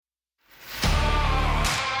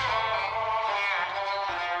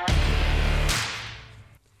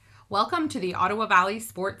Welcome to the Ottawa Valley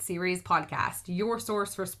Sports Series podcast, your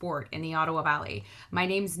source for sport in the Ottawa Valley. My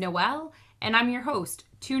name's Noelle, and I'm your host.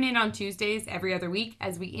 Tune in on Tuesdays every other week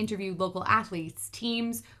as we interview local athletes,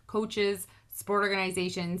 teams, coaches, sport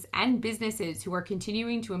organizations, and businesses who are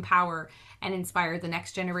continuing to empower and inspire the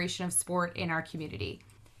next generation of sport in our community.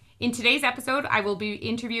 In today's episode, I will be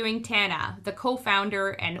interviewing Tana, the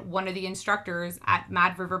co-founder and one of the instructors at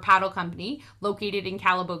Mad River Paddle Company, located in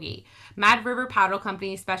Calabogie. Mad River Paddle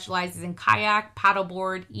Company specializes in kayak,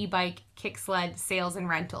 paddleboard, e-bike, kick sled, sales, and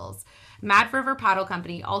rentals. Mad River Paddle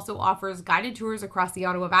Company also offers guided tours across the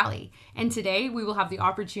Ottawa Valley. And today, we will have the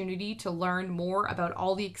opportunity to learn more about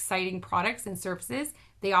all the exciting products and services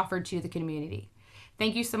they offer to the community.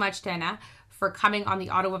 Thank you so much, Tana, for coming on the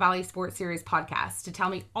Ottawa Valley Sports Series podcast to tell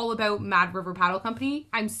me all about Mad River Paddle Company.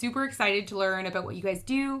 I'm super excited to learn about what you guys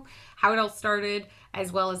do, how it all started,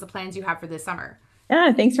 as well as the plans you have for this summer.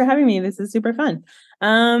 Yeah, thanks for having me. This is super fun.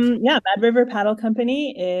 Mad River Paddle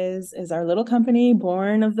Company is our little company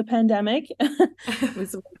born of the pandemic. It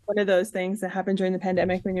was one of those things that happened during the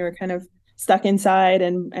pandemic when you were kind of stuck inside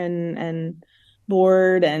and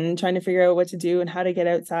bored and trying to figure out what to do and how to get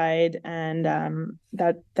outside. And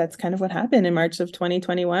that's kind of what happened in March of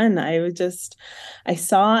 2021. I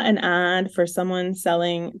saw an ad for someone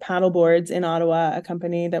selling paddle boards in Ottawa, a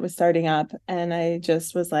company that was starting up. And I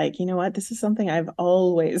just was like, you know what, this is something I've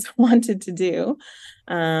always wanted to do.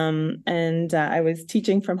 I was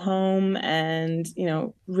teaching from home and,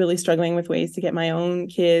 really struggling with ways to get my own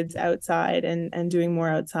kids outside and doing more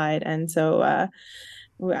outside. And so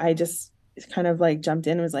I just kind of like jumped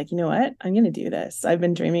in and was like, you know what, I'm going to do this. I've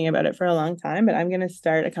been dreaming about it for a long time, but I'm going to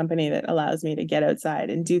start a company that allows me to get outside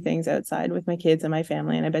and do things outside with my kids and my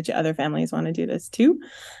family. And I bet you other families want to do this too.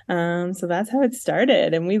 So that's how it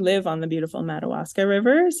started. And we live on the beautiful Madawaska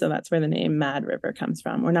River. So that's where the name Mad River comes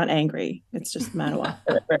from. We're not angry. It's just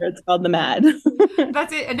Madawaska River. It's called the Mad.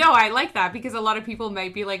 That's it. No, I like that because a lot of people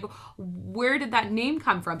might be like, where did that name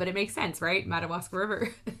come from? But it makes sense, right? Madawaska River.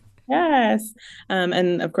 Yes.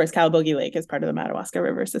 And of course, Calabogie Lake is part of the Madawaska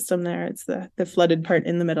River system there. It's the flooded part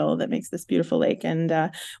in the middle that makes this beautiful lake. And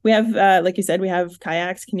we have, like you said, we have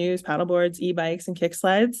kayaks, canoes, paddleboards, e-bikes, and kick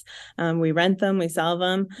sleds. We rent them, we sell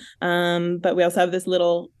them. But we also have this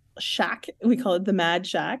little shack, we call it the Mad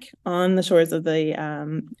Shack, on the shores of the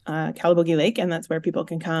Calabogie Lake, and that's where people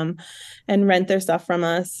can come and rent their stuff from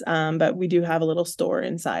us. But we do have a little store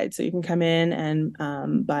inside, so you can come in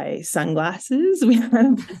and buy sunglasses. We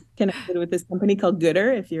have connected with this company called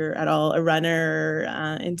Gooder. If you're at all a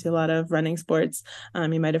runner into a lot of running sports,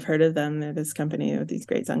 you might have heard of them. They're this company with these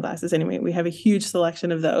great sunglasses. Anyway, we have a huge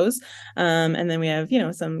selection of those, and then we have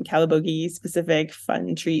some Calabogie specific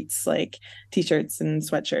fun treats like t-shirts and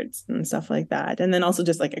sweatshirts and stuff like that. And then also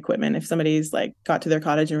just like equipment. If somebody's like got to their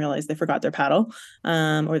cottage and realized they forgot their paddle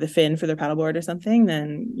or the fin for their paddleboard or something,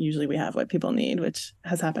 then usually we have what people need, which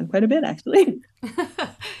has happened quite a bit actually.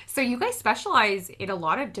 So you guys specialize in a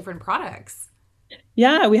lot of different products.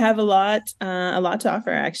 Yeah, we have a lot to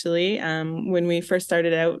offer actually. When we first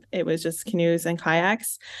started out, it was just canoes and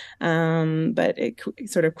kayaks, but it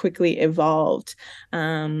sort of quickly evolved,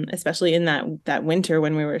 especially in that winter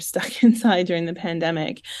when we were stuck inside during the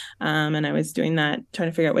pandemic. And I was doing that, trying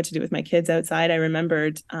to figure out what to do with my kids outside. I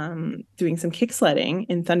remembered doing some kick sledding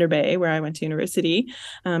in Thunder Bay, where I went to university.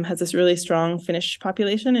 Has this really strong Finnish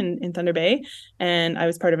population in Thunder Bay, and I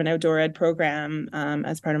was part of an outdoor ed program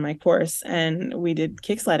as part of my course, and we did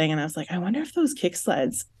kick sledding, and I was like, I wonder if those kick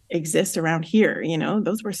sleds exist around here.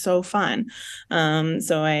 Those were so fun.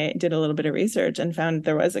 So I did a little bit of research and found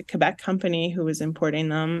there was a Quebec company who was importing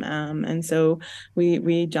them. And so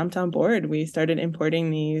we jumped on board. We started importing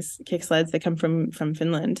these kick sleds that come from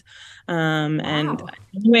Finland. Wow. And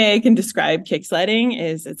the way I can describe kick sledding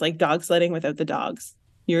is it's like dog sledding without the dogs.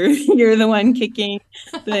 You're the one kicking.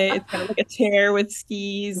 It's kind of like a chair with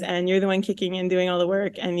skis, and you're the one kicking and doing all the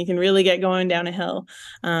work, and you can really get going down a hill.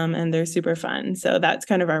 And they're super fun. So that's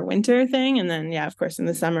kind of our winter thing. And then, yeah, of course, in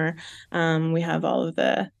the summer, we have all of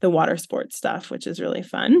the water sports stuff, which is really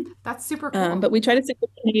fun. That's super cool. But we try to stick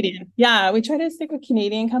with Canadian. Yeah, we try to stick with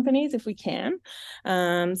Canadian companies if we can.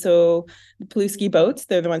 So the Pulaski boats,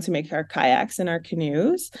 they're the ones who make our kayaks and our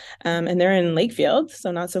canoes. And they're in Lakefield,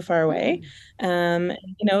 so not so far away.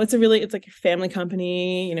 It's like a family company.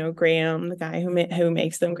 Graham, the guy who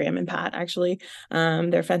makes them, Graham and Pat, actually,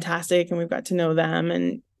 they're fantastic, and we've got to know them,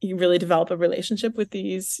 and you really develop a relationship with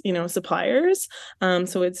these, suppliers.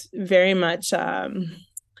 So it's very much a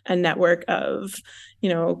network of,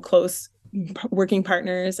 close working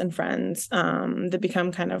partners and friends that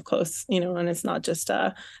become kind of close, and it's not just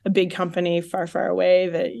a big company far, far away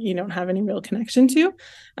that you don't have any real connection to.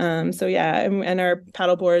 So yeah, and our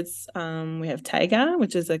paddle boards, we have Taiga,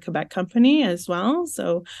 which is a Quebec company as well.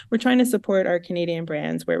 So we're trying to support our Canadian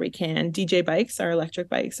brands where we can. DJ Bikes, our electric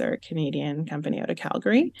bikes, are a Canadian company out of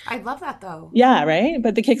Calgary. I love that though. Yeah, right.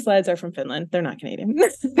 But the kick sleds are from Finland. They're not Canadian,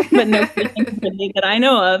 but no Canadian company that I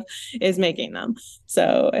know of is making them.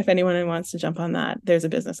 So if anyone wants to jump on that, there's a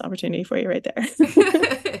business opportunity for you right there.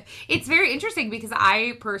 It's very interesting because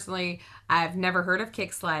I personally, I've never heard of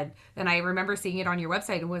kick sled, and I remember seeing it on your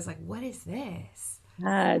website and was like, what is this?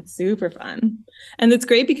 Yeah, it's super fun. And it's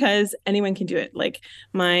great because anyone can do it. Like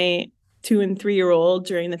my 2 and 3-year-old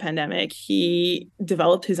during the pandemic, he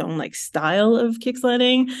developed his own like style of kick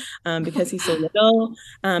sledding because he's so little.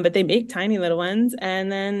 But they make tiny little ones.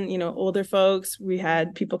 And then, older folks, we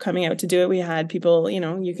had people coming out to do it. We had people,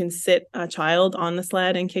 you can sit a child on the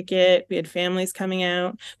sled and kick it. We had families coming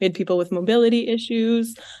out. We had people with mobility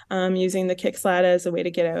issues using the kick sled as a way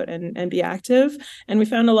to get out and be active. And we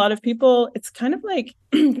found a lot of people, it's kind of like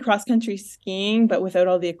cross-country skiing, but without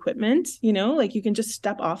all the equipment, like you can just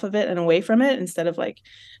step off of it and away from it instead of like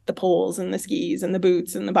the poles and the skis and the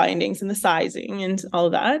boots and the bindings and the sizing and all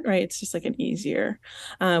of that, right? It's just like an easier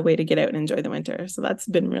way to get out and enjoy the winter. So that's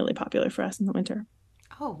been really popular for us in the winter.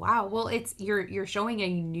 Oh wow. Well, it's you're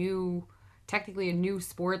showing technically a new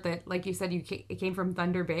sport that, like you said, it came from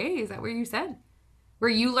Thunder Bay. Is that where you said?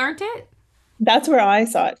 Where you learned it? That's where I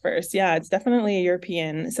saw it first. Yeah, it's definitely a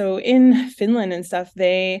European. So in Finland and stuff,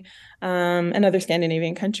 they and other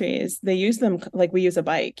Scandinavian countries, they use them like we use a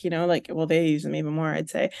bike, like well, they use them even more,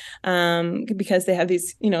 I'd say. Because they have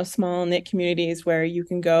these, small knit communities where you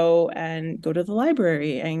can go to the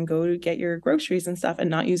library and go to get your groceries and stuff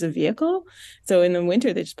and not use a vehicle. So in the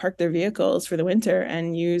winter, they just park their vehicles for the winter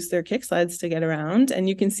and use their kick sleds to get around. And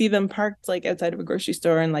you can see them parked like outside of a grocery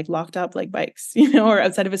store and like locked up like bikes, or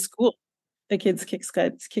outside of a school, the kids kick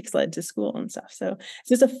sled to school and stuff. So it's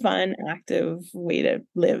just a fun, active way to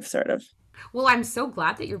live, sort of. Well, I'm so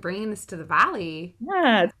glad that you're bringing this to the valley.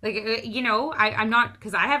 Yeah. Like, I'm not,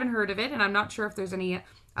 because I haven't heard of it, and I'm not sure if there's any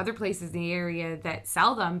other places in the area that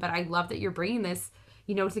sell them, but I love that you're bringing this,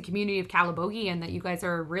 to the community of Calabogie, and that you guys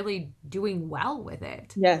are really doing well with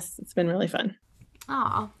it. Yes, it's been really fun.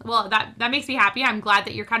 Oh, well, that makes me happy. I'm glad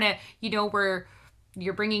that you're kind of,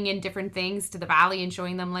 you're bringing in different things to the valley and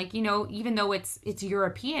showing them, like, even though it's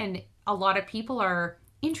European, a lot of people are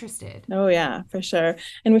interested. Oh yeah, for sure.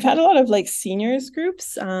 And we've had a lot of like seniors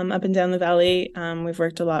groups up and down the valley. We've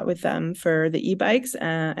worked a lot with them for the e-bikes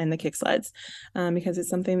and the kick sleds because it's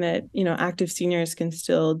something that, active seniors can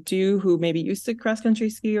still do who maybe used to cross country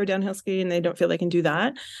ski or downhill ski and they don't feel they can do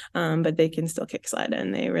that, but they can still kick sled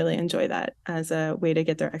and they really enjoy that as a way to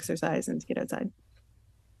get their exercise and to get outside.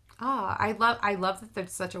 Oh, I love that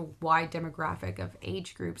there's such a wide demographic of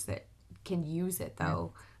age groups that can use it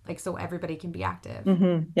though. Like, so everybody can be active.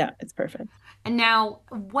 Mm-hmm. Yeah, it's perfect. And now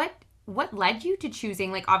what led you to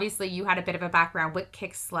choosing, like, obviously you had a bit of a background with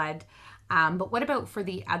kick sled, but what about for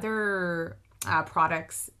the other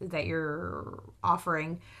products that you're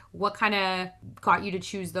offering? What kind of got you to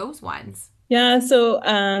choose those ones? Yeah, so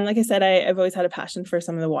like I said, I've always had a passion for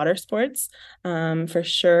some of the water sports, for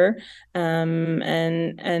sure.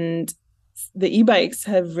 And the e-bikes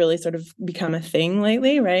have really sort of become a thing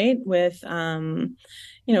lately, right? With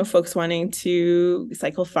folks wanting to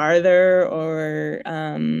cycle farther or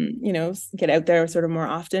get out there sort of more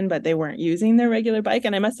often, but they weren't using their regular bike.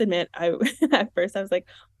 And I must admit, I at first I was like,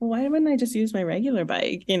 well, why wouldn't I just use my regular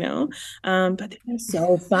bike? But they're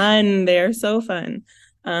so fun. They're so fun.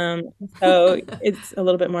 Um, so it's a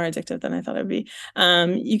little bit more addictive than I thought it would be.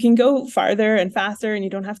 You can go farther and faster and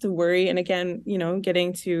you don't have to worry. And again,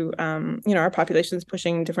 getting to, our population is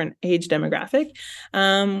pushing different age demographic,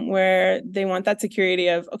 where they want that security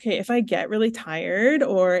of, okay, if I get really tired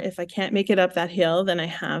or if I can't make it up that hill, then I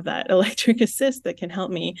have that electric assist that can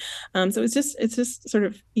help me. So it's just sort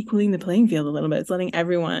of equaling the playing field a little bit. It's letting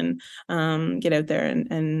everyone get out there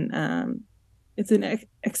and it's an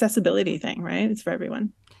accessibility thing, right? It's for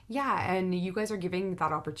everyone. Yeah, and you guys are giving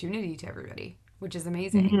that opportunity to everybody, which is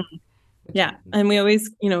amazing. Mm-hmm. Yeah. And we always,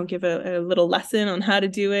 give a little lesson on how to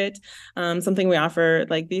do it. Something we offer,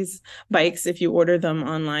 like these bikes, if you order them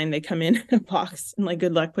online, they come in a box and like,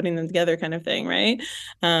 good luck putting them together kind of thing. Right.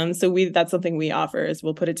 So that's something we offer is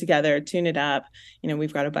we'll put it together, tune it up.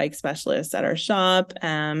 We've got a bike specialist at our shop.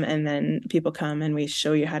 And then people come and we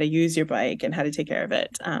show you how to use your bike and how to take care of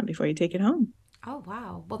it before you take it home. Oh,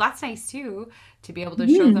 wow. Well, that's nice too, to be able to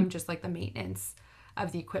show them just like the maintenance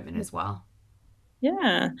of the equipment as well.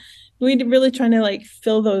 Yeah. We're really trying to like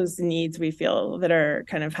fill those needs we feel that are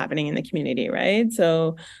kind of happening in the community, right?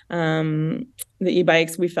 So um the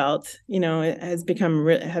e-bikes we felt,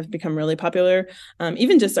 it have become really popular.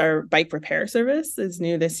 Even just our bike repair service is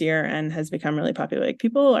new this year and has become really popular. Like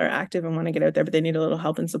people are active and want to get out there, but they need a little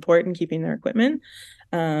help and support in keeping their equipment.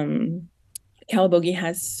 Um Calabogie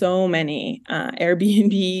has so many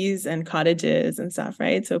Airbnbs and cottages and stuff,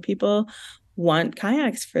 right? So people want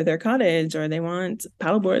kayaks for their cottage, or they want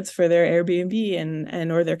paddleboards for their Airbnb,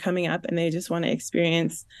 and or they're coming up and they just want to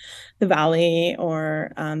experience the valley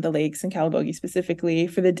or the lakes in Calabogie specifically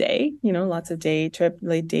for the day. Lots of day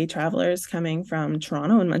travelers coming from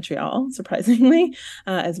Toronto and Montreal, surprisingly,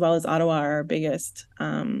 as well as Ottawa, our biggest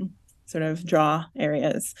sort of draw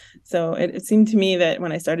areas. So it seemed to me that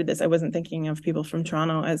when I started this, I wasn't thinking of people from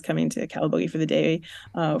Toronto as coming to Calabogie for the day,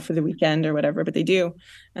 for the weekend or whatever, but they do.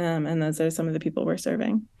 And those are some of the people we're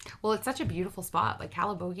serving. Well, it's such a beautiful spot. Like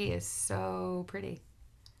Calabogie is so pretty.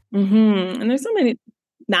 And there's so many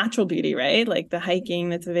natural beauty, right? Like the hiking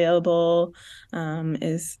that's available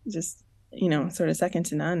is just, sort of second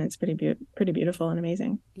to none. It's pretty beautiful and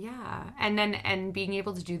amazing. Yeah. And being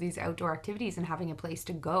able to do these outdoor activities and having a place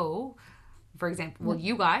to go, for example, well,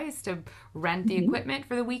 you guys to rent the Mhm. equipment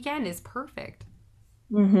for the weekend is perfect.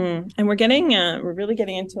 And we're really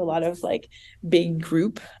getting into a lot of like big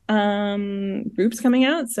groups coming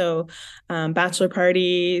out. So bachelor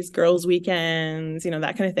parties, girls' weekends,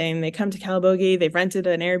 that kind of thing. They come to Calabogie, they've rented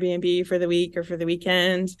an Airbnb for the week or for the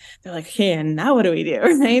weekend. They're like, okay, and now what do we do?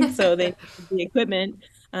 Right. So they need the equipment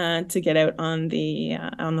to get out on the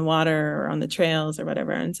water or on the trails or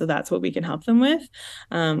whatever. And so that's what we can help them with.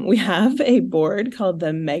 We have a board called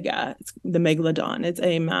it's the Megalodon. It's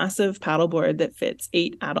a massive paddle board that fits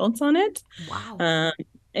 8 adults on it. Wow. Um,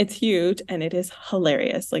 it's huge and it is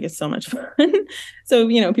hilarious. Like it's so much fun. So,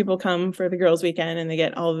 people come for the girls' weekend and they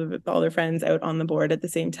get all their friends out on the board at the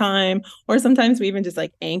same time. Or sometimes we even just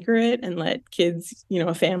like anchor it and let kids,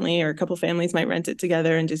 a family or a couple families might rent it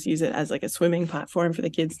together and just use it as like a swimming platform for the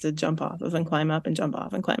kids to jump off of and climb up and jump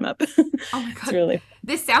off and climb up. Oh my It's God. really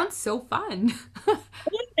This sounds so fun.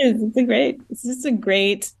 it's just a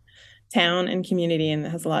great town and community and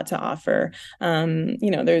has a lot to offer.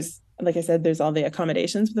 There's, like I said, there's all the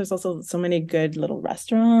accommodations, but there's also so many good little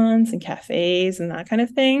restaurants and cafes and that kind of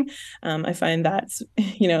thing. I find that's,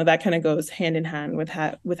 that kind of goes hand in hand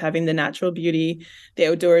with having the natural beauty, the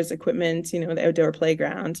outdoors equipment, the outdoor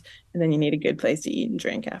playground, and then you need a good place to eat and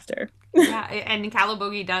drink after. Yeah, and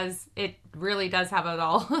Calabogie it really does have it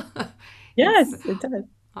all. It's Yes, it does.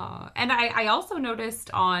 and I also noticed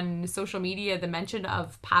on social media the mention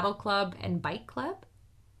of paddle club and bike club.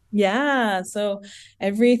 Yeah, so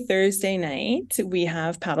every Thursday night we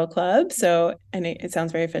have paddle club. So, and it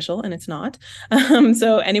sounds very official, and it's not.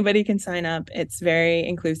 So anybody can sign up. It's very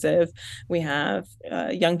inclusive. We have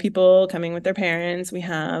young people coming with their parents. We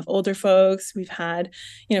have older folks. We've had,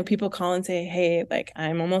 people call and say, "Hey, like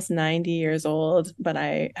I'm almost 90 years old, but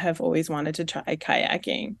I have always wanted to try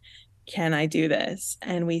kayaking. Can I do this?"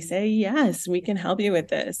 And we say, "Yes, we can help you with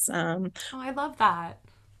this." Oh, I love that.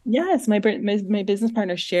 Yes, my business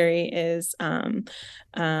partner Sherry is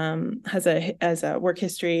has a work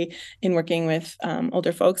history in working with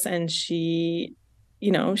older folks, and she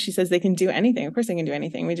says they can do anything. Of course, they can do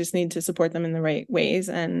anything. We just need to support them in the right ways,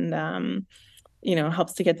 and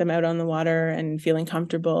helps to get them out on the water and feeling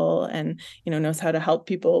comfortable, and knows how to help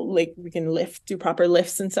people. Like we can do proper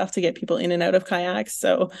lifts and stuff to get people in and out of kayaks.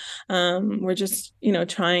 So we're just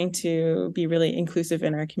trying to be really inclusive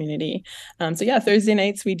in our community. So yeah, Thursday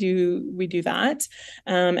nights we do that.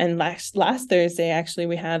 And last Thursday actually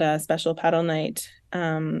we had a special paddle night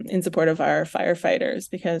in support of our firefighters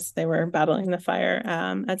because they were battling the fire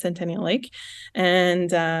at Centennial Lake,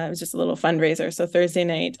 and it was just a little fundraiser. So Thursday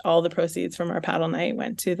night, all the proceeds from our paddle night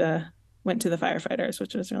went to the firefighters,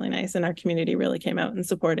 which was really nice, and our community really came out and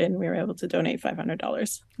supported, and we were able to donate $500,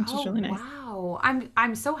 which was Oh, really nice. wow.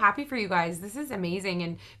 I'm so happy for you guys. This is amazing,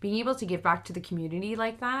 and being able to give back to the community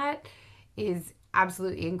like that is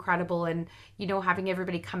absolutely incredible. And having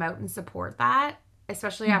everybody come out and support that,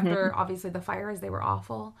 especially Mm-hmm. after obviously the fires, they were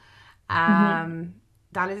awful. Mm-hmm.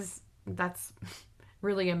 That's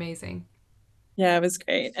really amazing. Yeah, it was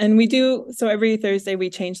great. And we do, so every Thursday we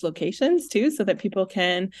change locations too, so that people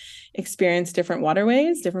can experience different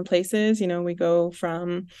waterways, different places. We go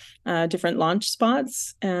from different launch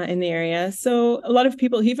spots in the area. So a lot of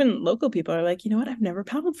people, even local people, are like, you know what, I've never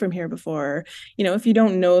paddled from here before. If you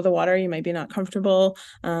don't know the water, you might be not comfortable.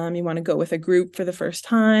 You want to go with a group for the first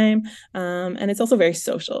time. And it's also very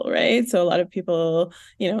social, right? So a lot of people,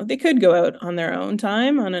 they could go out on their own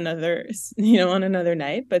time on another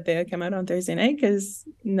night, but they come out on Thursday night right? Because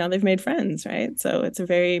now they've made friends, right? So it's a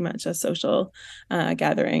very much a social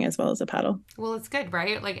gathering as well as a paddle. Well, it's good,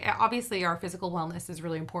 right? Like obviously our physical wellness is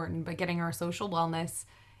really important, but getting our social wellness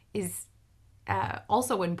is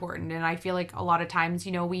also important. And I feel like a lot of times,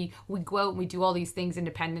 we go out and we do all these things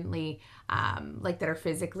independently, like that are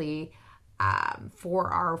physically for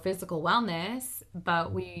our physical wellness,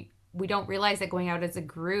 but we don't realize that going out as a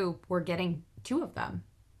group, we're getting two of them,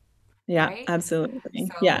 Yeah, right? absolutely.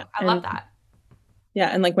 Yeah. So I love that. Yeah,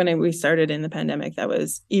 and like when we started in the pandemic, that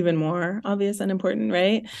was even more obvious and important,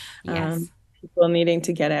 right? Yes. People needing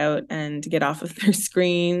to get out and to get off of their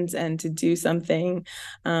screens and to do something,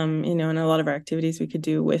 and a lot of our activities we could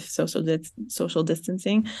do with social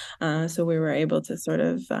distancing. So we were able to sort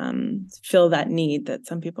of fill that need that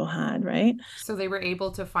some people had, right? So they were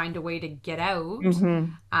able to find a way to get out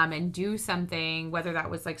Mm-hmm. and do something, whether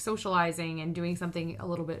that was like socializing and doing something a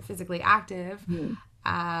little bit physically active. Mm-hmm.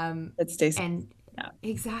 Um, That stays. and Yeah.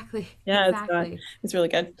 exactly, Yeah, exactly. it's really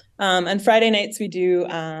good. And Friday nights we do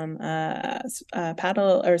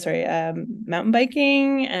paddle or sorry, mountain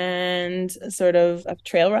biking and sort of a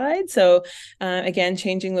trail ride. So again,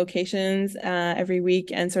 changing locations every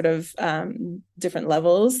week and sort of different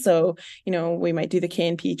levels. So, we might do the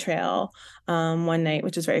K&P trail one night,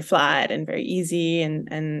 which is very flat and very easy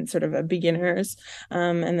and sort of a beginners,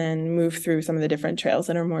 and then move through some of the different trails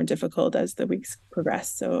that are more difficult as the weeks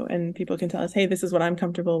progress. So, and people can tell us, hey, this is what I'm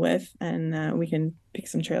comfortable with, and we can pick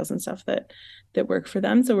some trails and stuff that work for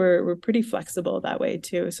them. So we're pretty flexible that way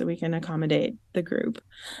too. So we can accommodate the group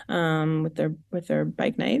with their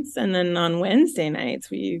bike nights. And then on Wednesday nights,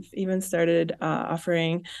 we've even started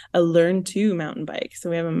offering a learn to mountain bike. So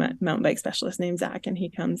we have a mountain bike specialist named Zach, and he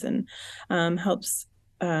comes and helps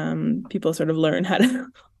people sort of learn how to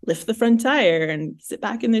lift the front tire and sit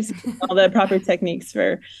back in their seat, all the proper techniques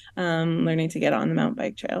for learning to get on the mountain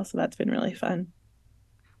bike trail. So that's been really fun.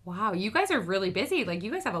 Wow, you guys are really busy. Like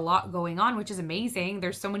you guys have a lot going on, which is amazing.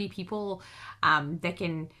 There's so many people that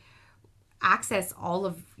can access all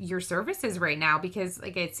of your services right now because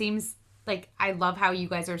like it seems like I love how you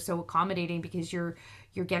guys are so accommodating because you're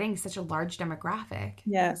getting such a large demographic.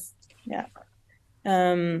 Yes. Yeah.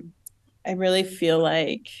 I really feel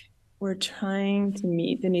like we're trying to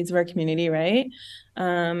meet the needs of our community, right?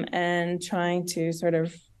 And trying to sort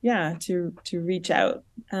of, yeah, to reach out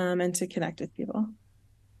and to connect with people.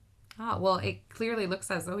 Oh, well, it clearly looks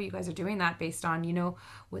as though you guys are doing that based on,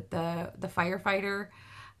 with the firefighter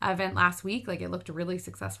event last week, like it looked really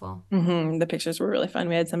successful. Mm-hmm. The pictures were really fun.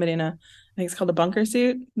 We had somebody in I think it's called a bunker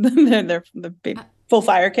suit. they're the big full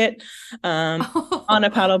fire kit on a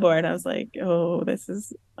paddleboard. I was like, oh, this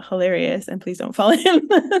is hilarious. And please don't fall in.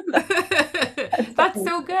 That's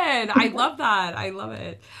so good. I love that. I love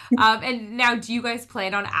it. And now, do you guys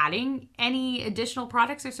plan on adding any additional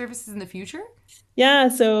products or services in the future? Yeah,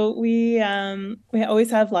 so we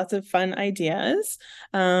always have lots of fun ideas.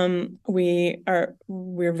 We're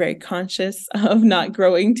very conscious of not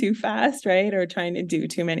growing too fast, right? Or trying to do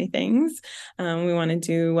too many things. We want to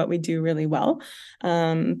do what we do really well.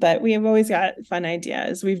 But we have always got fun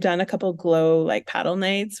ideas. We've done a couple glow like paddle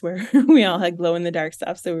nights where we all had glow in the dark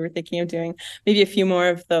stuff. So we were thinking of doing maybe a few more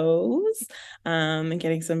of those, and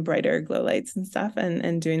getting some brighter glow lights and stuff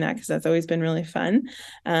and doing that because that's always been really fun.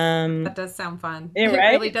 That does sound fun. Yeah, It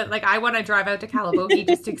right. really does. Like, I want to drive out to Calabogie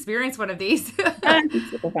just to experience one of these. It's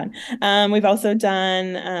super fun. We've also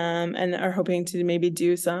done and are hoping to maybe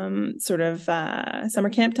do some sort of summer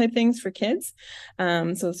camp type things for kids.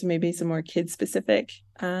 So maybe some more kid specific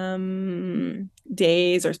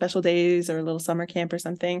days or special days or a little summer camp or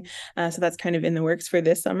something. So that's kind of in the works for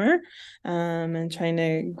this summer, and trying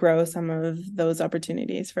to grow some of those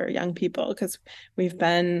opportunities for young people because we've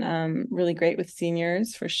been really great with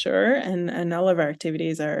seniors for sure, and all of our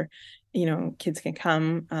activities are kids can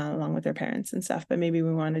come along with their parents and stuff, but maybe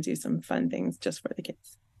we want to do some fun things just for the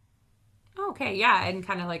kids. Okay, yeah, and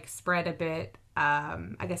kind of like spread a bit,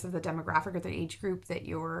 I guess, of the demographic or the age group that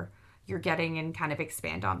you're getting, and kind of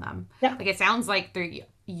expand on them. Yeah, Like it sounds like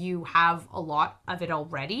you have a lot of it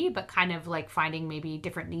already, but kind of like finding maybe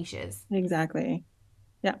different niches. exactly.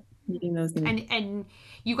 Yeah, meeting those needs. And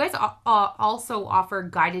you guys also offer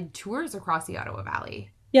guided tours across the Ottawa Valley.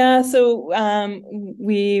 Yeah, so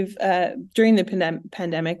we've during the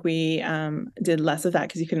pandemic we did less of that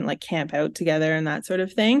because you couldn't like camp out together and that sort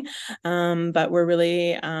of thing. But we're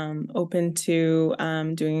really open to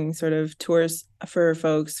doing sort of tours for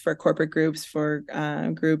folks, for corporate groups, for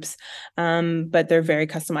groups, but they're very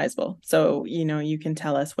customizable. So you can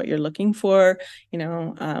tell us what you're looking for,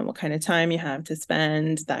 what kind of time you have to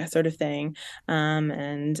spend, that sort of thing,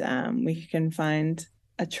 and we can find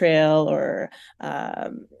a trail or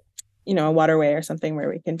a waterway or something where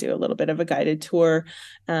we can do a little bit of a guided tour.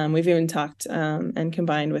 We've even talked and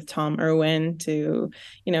combined with Tom Irwin to,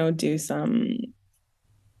 do some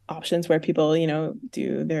options where people,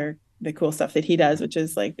 do the cool stuff that he does, which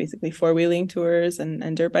is like basically four-wheeling tours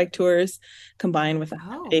and dirt bike tours, combined with a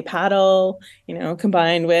Oh. paddle,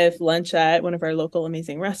 combined with lunch at one of our local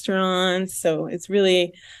amazing restaurants. So it's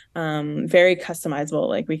really very customizable.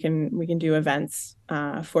 Like we can do events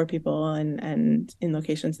for people and in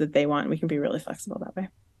locations that they want. We can be really flexible that way.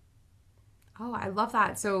 Oh, I love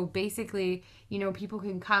that. So basically, people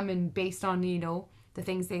can come and based on, the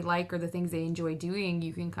things they like or the things they enjoy doing,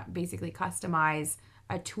 you can basically customize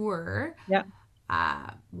a tour. Yeah.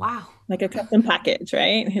 Wow. Like a custom package,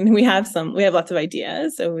 right? And we have lots of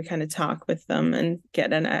ideas. So we kind of talk with them and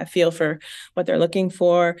get a feel for what they're looking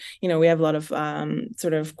for. We have a lot of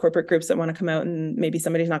sort of corporate groups that want to come out and maybe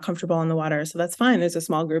somebody's not comfortable on the water. So that's fine. There's a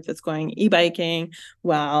small group that's going e-biking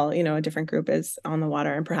while, a different group is on the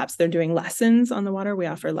water and perhaps they're doing lessons on the water. We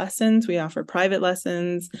offer lessons, we offer private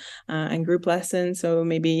lessons and group lessons. So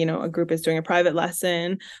maybe, a group is doing a private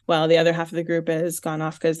lesson while the other half of the group has gone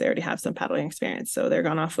off because they already have some paddling experience. So they're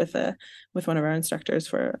gone off with one of our instructors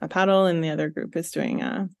for a paddle, and the other group is doing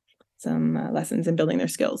some lessons and building their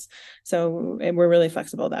skills. So we're really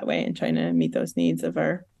flexible that way and trying to meet those needs of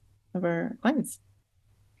our clients.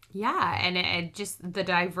 Yeah, and just the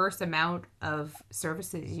diverse amount of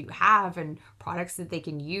services you have and products that they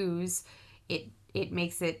can use, it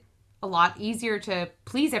makes it a lot easier to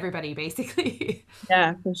please everybody, basically.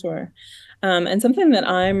 Yeah, for sure. And something that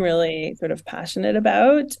I'm really sort of passionate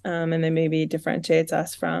about, and that maybe differentiates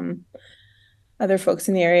us from other folks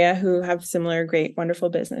in the area who have similar great, wonderful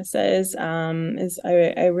businesses, is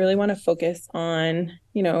I really want to focus on,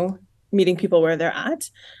 meeting people where they're at.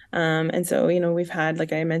 And so, we've had,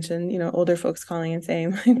 like I mentioned, older folks calling and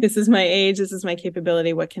saying, like, this is my age, this is my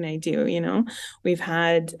capability, what can I do? We've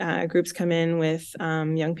had groups come in with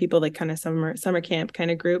young people, like kind of summer camp kind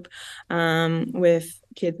of group, with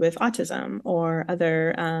kids with autism or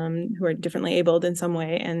other who are differently abled in some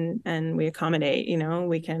way, and we accommodate.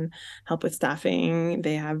 We can help with staffing.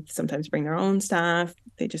 They have sometimes bring their own staff.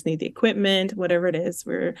 They just need the equipment, whatever it is.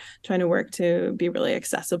 We're trying to work to be really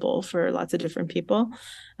accessible for lots of different people,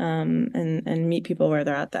 and meet people where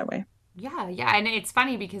they're at that way. Yeah, yeah. And it's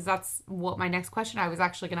funny because that's what my next question I was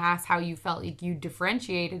actually going to ask how you felt like you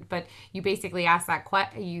differentiated, but you basically asked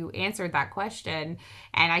you answered that question.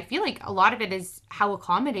 And I feel like a lot of it is how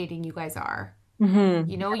accommodating you guys are. Mm-hmm.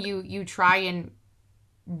 You try and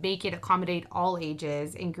make it accommodate all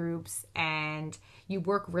ages and groups, and you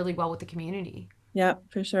work really well with the community. Yeah,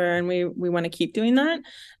 for sure. And we want to keep doing that.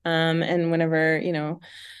 And whenever,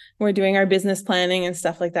 we're doing our business planning and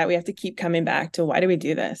stuff like that, we have to keep coming back to why do we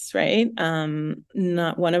do this, right?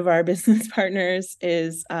 Not one of our business partners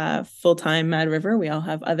is full-time Mad River. We all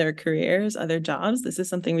have other careers, other jobs. This is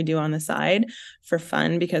something we do on the side for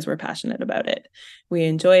fun because we're passionate about it. We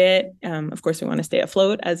enjoy it. Of course, we want to stay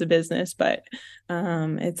afloat as a business, but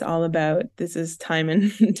it's all about, this is time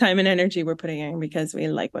and time and energy we're putting in because we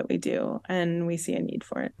like what we do and we see a need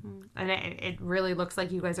for it. And it really looks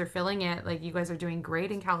like you guys are filling it. Like you guys are doing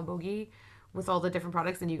great in Calabogie with all the different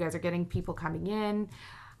products, and you guys are getting people coming in.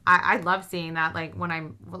 I love seeing that. Like when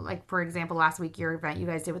I'm like, for example, last week, your event you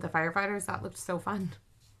guys did with the firefighters, that looked so fun.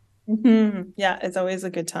 Mm-hmm. Yeah, it's always a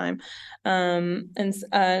good time. And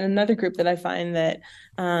another group that I find that,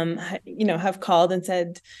 have called and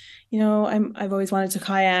said, I've always wanted to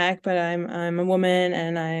kayak, but I'm a woman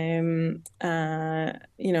and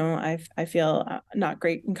I feel not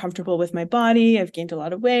great and comfortable with my body. I've gained a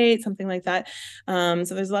lot of weight, something like that. So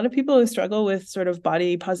there's a lot of people who struggle with sort of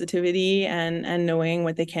body positivity and knowing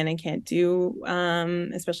what they can and can't do,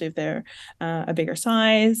 especially if they're a bigger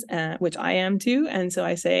size, which I am too. And so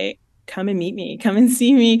I say, come and meet me, come and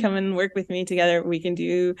see me, come and work with me together. We can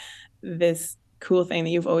do this cool thing that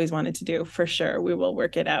you've always wanted to do. For sure, we will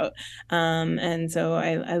work it out. And so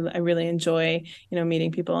I really enjoy,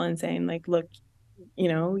 meeting people and saying like, look,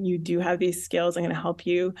 you do have these skills. I'm going to help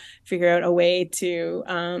you figure out a way to,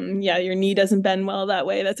 your knee doesn't bend well that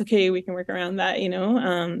way. That's okay. We can work around that.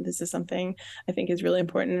 This is something I think is really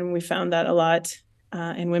important. And we found that a lot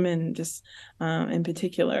in women, just in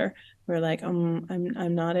particular. We're like, I'm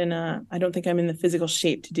not I don't think I'm in the physical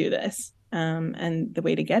shape to do this. And the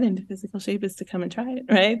way to get into physical shape is to come and try it,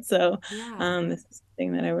 right? So Yeah. this is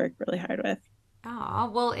something that I work really hard with.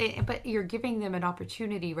 Oh, well, but you're giving them an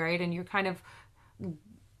opportunity, right? And you're kind of,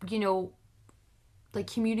 you know, like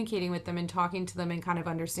communicating with them and talking to them and kind of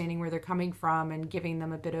understanding where they're coming from and giving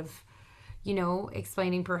them a bit of,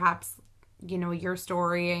 explaining perhaps, your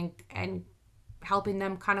story and helping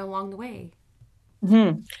them kind of along the way.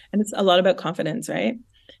 And it's a lot about confidence, right?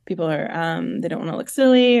 People are they don't want to look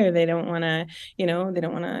silly, or they don't want to, they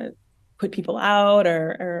don't want to put people out,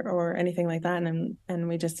 or anything like that. And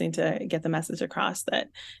we just need to get the message across that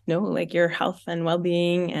no, like your health and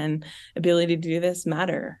well-being and ability to do this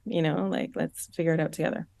matter, like let's figure it out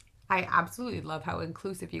together. I absolutely love how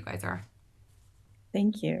inclusive you guys are.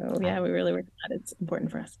 Thank you. I, Yeah, we really work on it. It's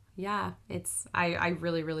important for us. yeah, I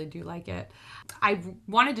really, really do like it. I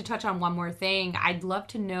wanted to touch on one more thing. I'd love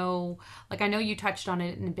to know, like, I know you touched on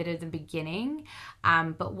it in a bit at the beginning,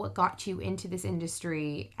 but what got you into this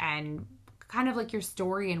industry and kind of like your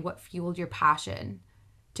story and what fueled your passion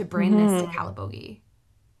to bring this to Mm-hmm. Calabogie?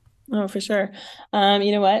 Oh, for sure.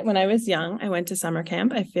 You know what? When I was young, I went to summer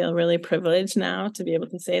camp. I feel really privileged now to be able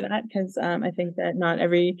to say that, because I think that not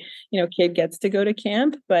every, kid gets to go to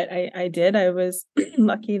camp, but I did. I was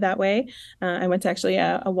lucky that way. I went to actually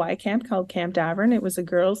a Y camp called Camp Davern. It was a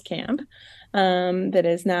girls' camp that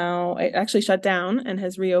is now, it actually shut down and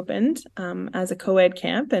has reopened as a co-ed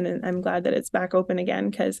camp. And I'm glad that it's back open again,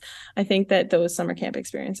 because I think that those summer camp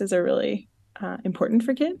experiences are really important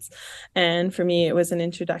for kids. And for me, it was an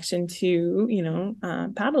introduction to,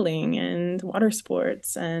 paddling and water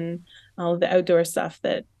sports and all of the outdoor stuff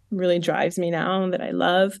that really drives me now, that I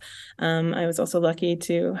love. I was also lucky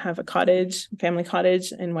to have a cottage, family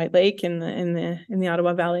cottage in White Lake in the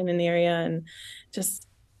Ottawa Valley and in the area, and just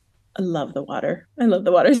I love the water. I love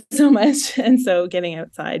the water so much. And so getting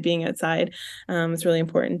outside, being outside was really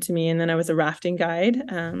important to me. And then I was a rafting guide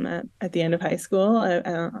at the end of high school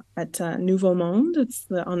at Nouveau Monde. It's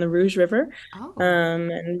on the Rouge River, Oh,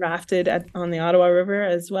 and rafted on the Ottawa River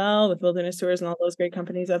as well with Wilderness Tours and all those great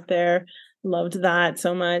companies up there. Loved that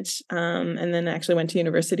so much. And then actually went to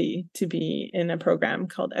university to be in a program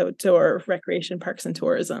called Outdoor Recreation Parks and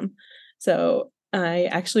Tourism. So I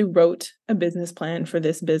actually wrote a business plan for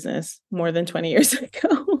this business more than 20 years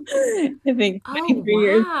ago. I think oh, 23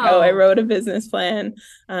 years ago, I wow. wrote a business plan.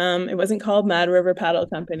 It wasn't called Mad River Paddle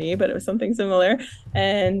Company, but it was something similar.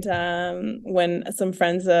 And when some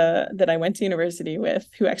friends that I went to university with,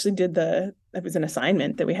 who actually it was an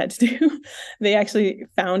assignment that we had to do, they actually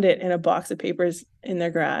found it in a box of papers in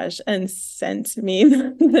their garage and sent me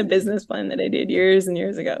the business plan that I did years and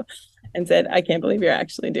years ago and said, I can't believe you're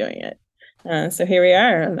actually doing it. So here we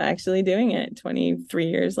are. I'm actually doing it 23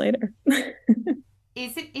 years later. Isn't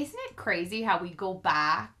it crazy how we go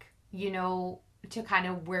back, to kind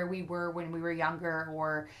of where we were when we were younger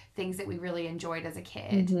or things that we really enjoyed as a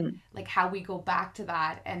kid? Mm-hmm. Like how we go back to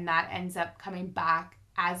that and that ends up coming back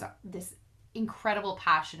as this incredible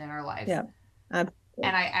passion in our lives. Yeah, absolutely.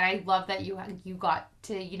 And I love that you got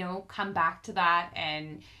to, come back to that,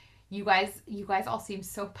 and you guys all seem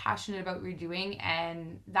so passionate about what you're doing,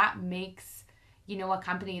 and that makes, a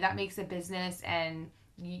company, that makes a business, and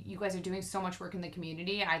you guys are doing so much work in the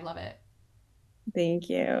community. I love it. Thank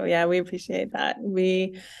you. Yeah, we appreciate that.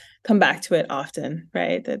 We come back to it often,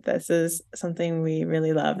 right? That this is something we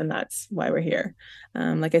really love, and that's why we're here.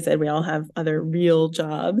 Like I said, we all have other real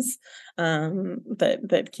jobs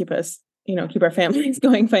that keep us, keep our families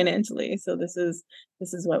going financially. So this is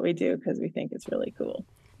what we do because we think it's really cool.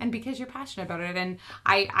 And because you're passionate about it, and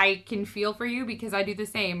I can feel for you because I do the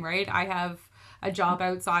same, right? I have a job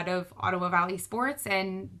outside of Ottawa Valley sports,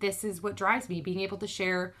 and this is what drives me, being able to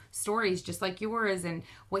share stories just like yours and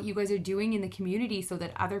what you guys are doing in the community so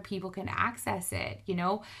that other people can access it.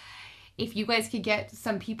 If you guys could get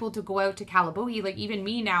some people to go out to Calabogie, like even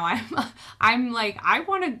me now, I'm like, I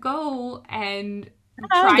want to go and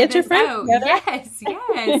try Get your this friends out. together. Yes.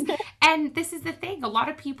 And this is the thing, a lot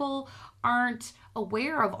of people aren't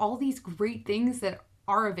aware of all these great things that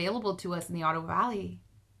are available to us in the Ottawa Valley.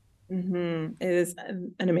 It is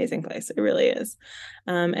an amazing place. It really is.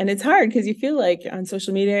 And it's hard because you feel like on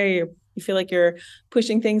social media, you feel like you're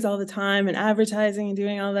pushing things all the time and advertising and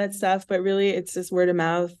doing all that stuff. But really, it's just word of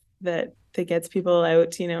mouth that gets people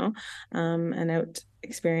out, and out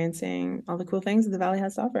experiencing all the cool things that the Valley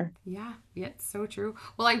has to offer. Yeah, it's so true.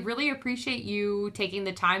 Well, I really appreciate you taking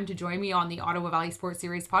the time to join me on the Ottawa Valley Sports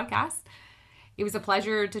Series podcast. It was a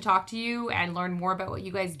pleasure to talk to you and learn more about what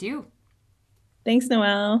you guys do. Thanks,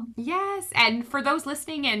 Noelle. Yes, and for those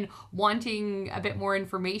listening and wanting a bit more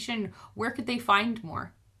information, where could they find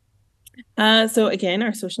more? So again,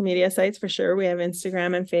 our social media sites for sure. We have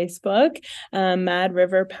Instagram and Facebook.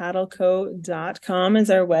 MadRiverPaddleCo.com is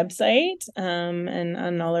our website.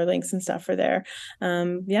 And all our links and stuff are there.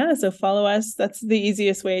 Yeah, so follow us. That's the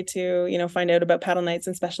easiest way to, find out about paddle nights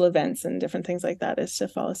and special events and different things like that, is to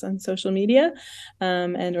follow us on social media,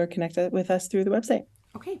 and or connect with us through the website.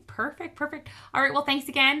 Okay, perfect, perfect. All right, well, thanks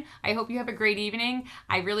again. I hope you have a great evening.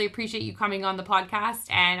 I really appreciate you coming on the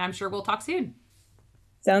podcast, and I'm sure we'll talk soon.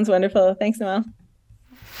 Sounds wonderful. Thanks, Noelle.